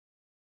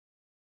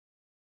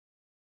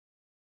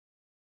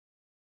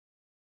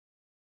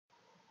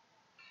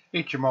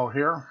Eychimo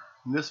here.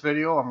 In this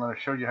video I'm going to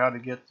show you how to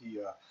get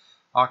the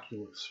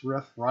Oculus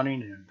Rift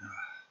running in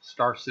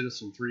Star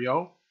Citizen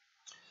 3.0.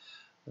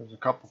 There's a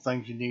couple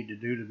things you need to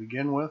do to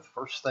begin with.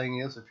 First thing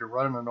is, if you're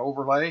running an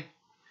overlay,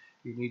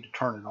 you need to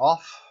turn it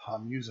off.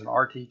 I'm using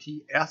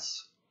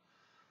RTTS.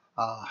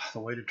 The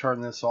way to turn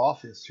this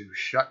off is to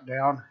shut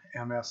down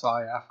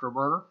MSI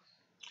Afterburner.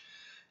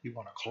 You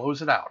want to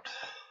close it out.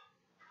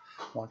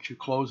 Once you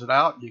close it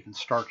out, you can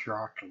start your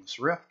Oculus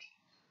Rift.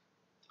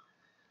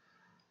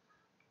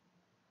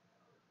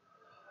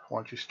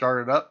 Once you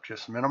start it up,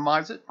 just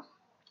minimize it.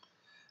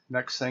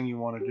 Next thing you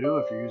want to do,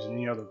 if you're using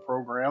any other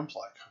programs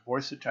like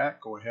Voice Attack,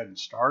 go ahead and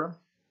start them.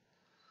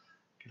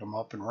 Get them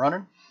up and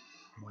running.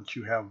 Once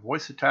you have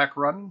Voice Attack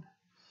running,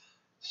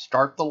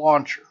 start the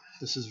launcher.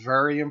 This is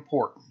very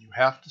important. You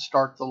have to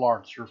start the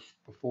launcher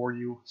before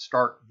you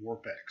start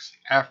vorpX.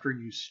 After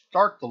you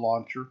start the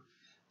launcher,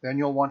 then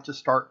you'll want to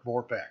start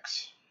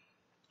vorpX.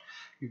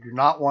 You do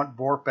not want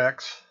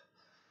vorpX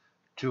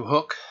to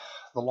hook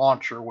the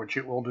launcher, which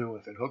it will do.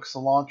 If it hooks the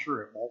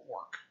launcher, it won't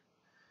work.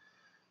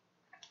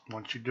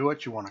 Once you do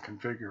it, you want to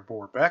configure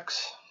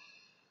vorpX.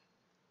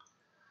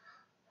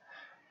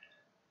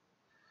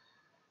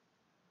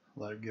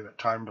 Let it give it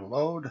time to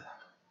load.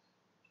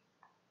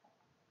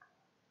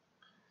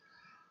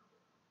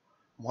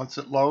 Once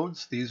it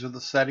loads, these are the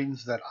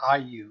settings that I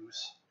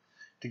use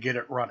to get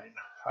it running.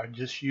 I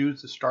just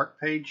use the start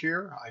page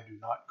here. I do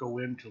not go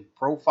into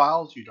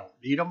profiles. You don't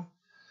need them.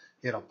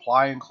 Hit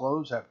apply and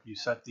close after you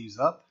set these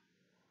up.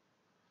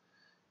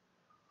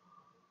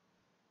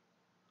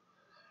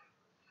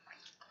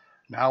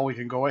 Now we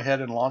can go ahead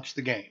and launch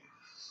the game.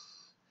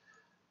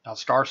 Now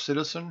Star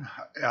Citizen,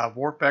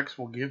 vorpX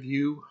will give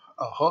you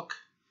a hook.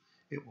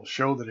 It will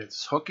show that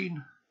it's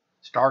hooking.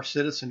 Star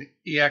Citizen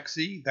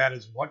EXE, that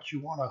is what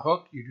you want to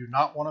hook. You do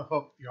not want to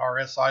hook the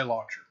RSI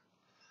launcher.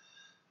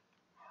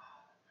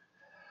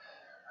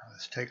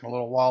 It's taking a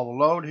little while to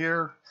load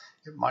here.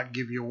 It might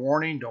give you a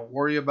warning. Don't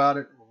worry about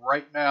it.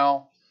 Right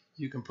now,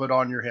 you can put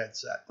on your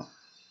headset.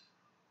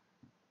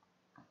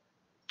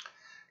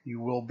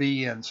 You will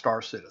be in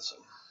Star Citizen.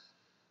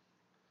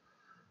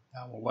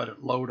 Now we'll let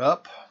it load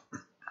up.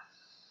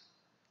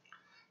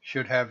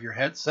 Should have your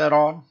headset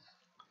on.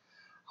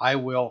 I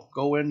will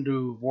go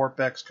into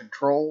vorpX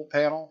control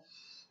panel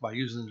by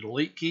using the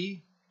delete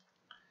key.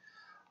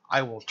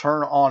 I will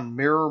turn on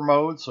mirror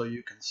mode so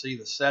you can see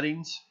the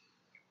settings.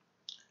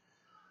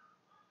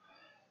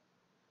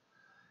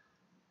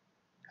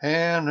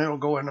 And it'll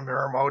go into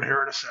mirror mode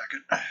here in a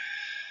second.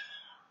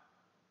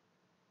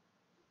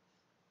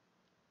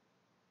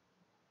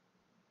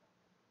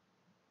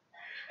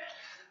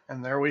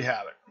 And there we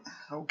have it.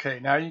 Okay,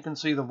 now you can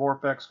see the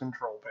vorpX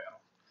control panel.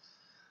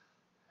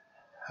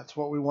 That's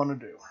what we want to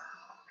do.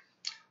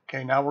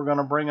 Okay, now we're going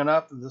to bring it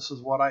up. This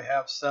is what I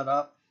have set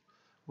up.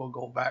 We'll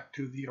go back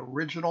to the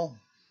original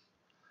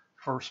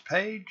first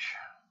page.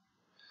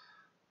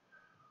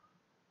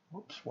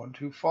 Whoops, one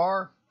too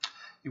far.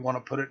 You want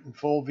to put it in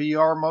full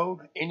VR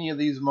mode. Any of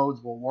these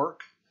modes will work.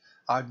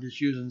 I'm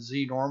just using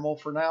Z normal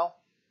for now.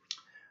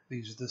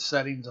 These are the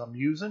settings I'm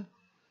using.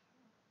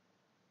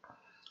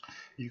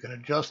 You can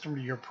adjust them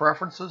to your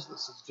preferences.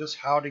 This is just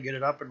how to get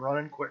it up and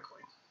running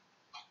quickly.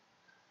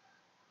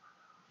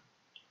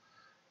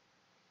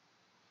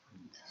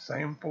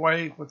 Same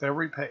way with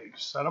every page.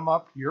 Set them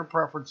up to your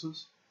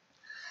preferences.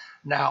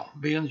 Now,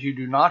 being you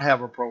do not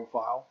have a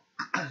profile,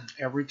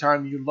 every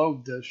time you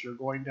load this, you're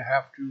going to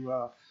have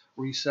to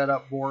reset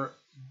up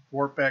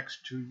vorpX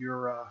to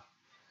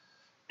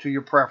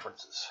your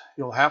preferences.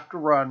 You'll have to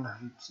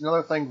run.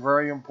 Another thing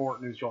very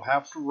important is you'll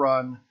have to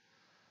run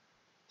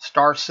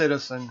Star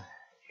Citizen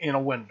in a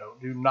window.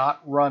 Do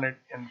not run it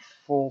in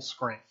full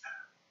screen.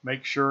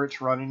 Make sure it's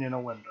running in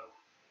a window.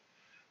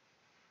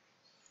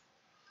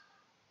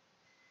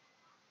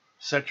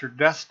 Set your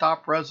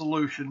desktop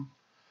resolution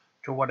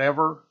to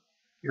whatever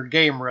your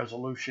game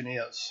resolution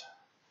is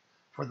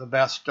for the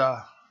best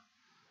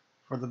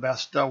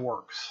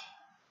works.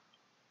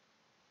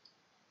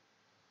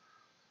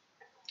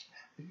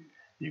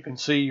 You can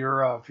see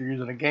your if you're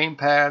using a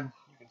gamepad,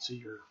 you can see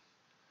your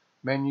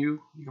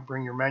menu. You can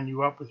bring your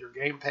menu up with your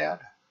gamepad.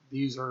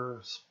 These are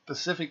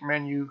specific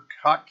menu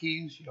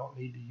hotkeys. You don't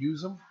need to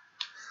use them.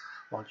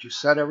 Once you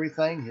set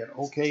everything, hit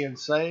OK and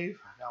save.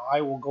 Now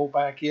I will go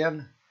back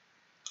in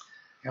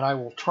and I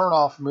will turn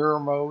off mirror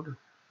mode.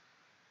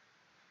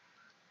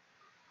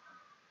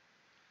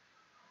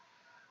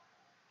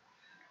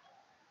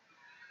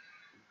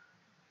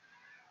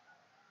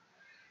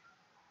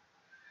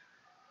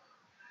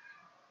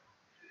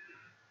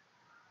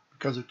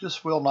 Because it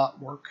just will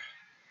not work.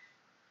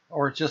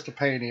 Or it's just a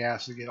pain in the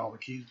ass to get all the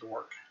keys to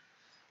work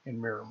in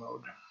mirror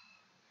mode.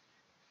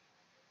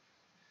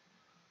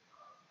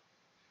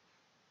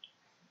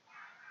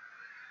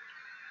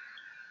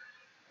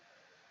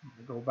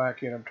 Go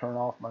back in and turn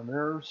off my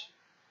mirrors.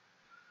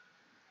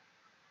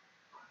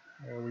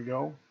 There we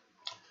go.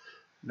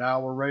 Now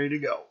we're ready to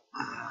go.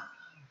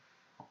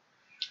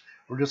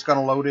 We're just going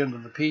to load into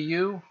the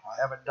PU.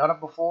 I haven't done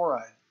it before.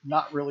 I'm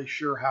not really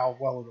sure how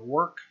well it'll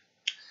work.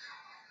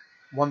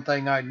 One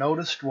thing I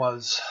noticed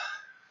was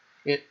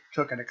it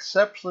took an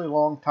exceptionally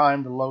long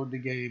time to load the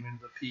game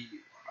into the PU.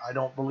 I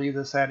don't believe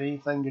this had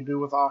anything to do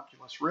with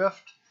Oculus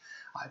Rift.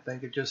 I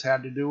think it just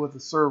had to do with the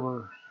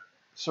server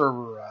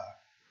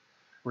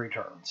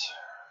returns,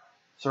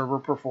 server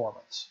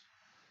performance.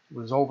 It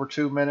was over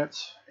 2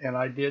 minutes, and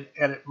I did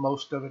edit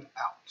most of it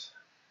out.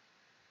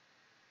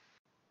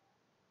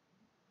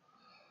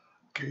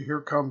 Okay,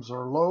 here comes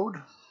our load.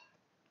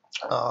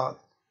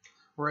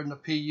 We're in the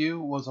PU.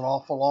 It was an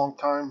awful long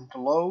time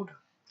to load.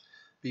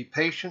 Be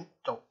patient.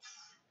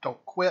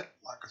 Don't quit.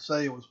 Like I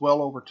say, it was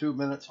well over 2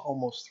 minutes,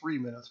 almost 3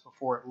 minutes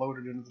before it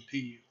loaded into the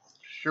PU.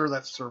 Sure,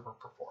 that's server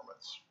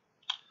performance.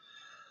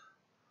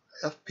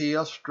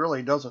 FPS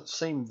really doesn't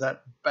seem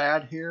that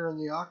bad here in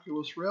the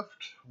Oculus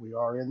Rift. We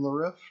are in the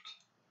Rift.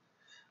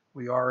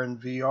 We are in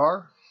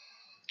VR.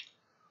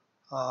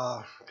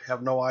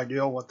 Have no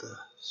idea what the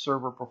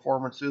server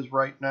performance is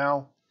right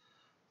now.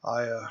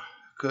 I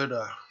could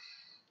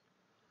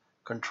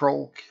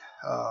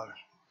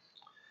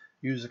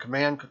use the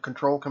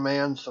control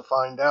commands to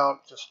find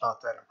out. Just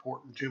not that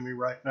important to me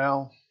right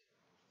now.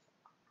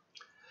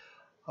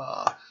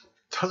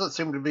 Doesn't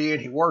seem to be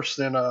any worse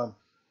than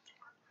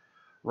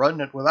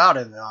running it without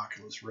in the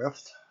Oculus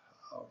Rift.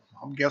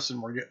 I'm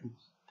guessing we're getting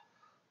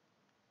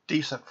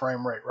decent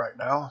frame rate right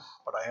now,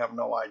 but I have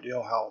no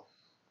idea how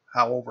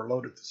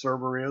overloaded the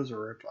server is,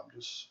 or if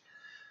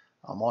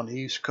I'm on the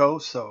East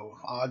Coast, so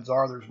odds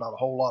are there's not a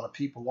whole lot of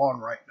people on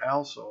right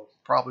now, so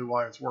probably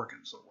why it's working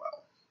so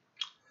well.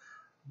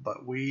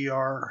 But we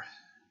are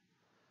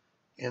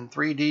in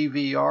 3D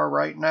VR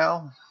right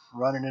now,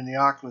 running in the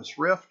Oculus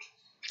Rift.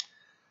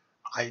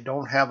 I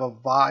don't have a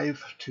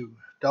Vive to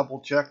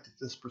double check that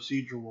this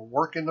procedure will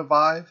work in the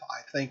Vive.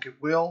 I think it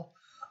will.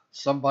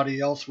 Somebody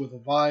else with a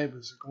Vive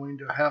is going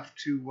to have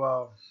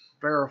to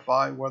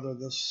verify whether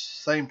this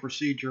same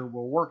procedure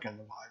will work in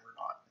the Vive or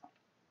not.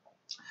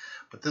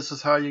 But this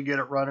is how you get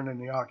it running in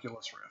the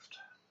Oculus Rift,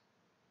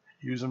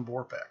 using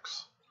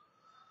vorpX.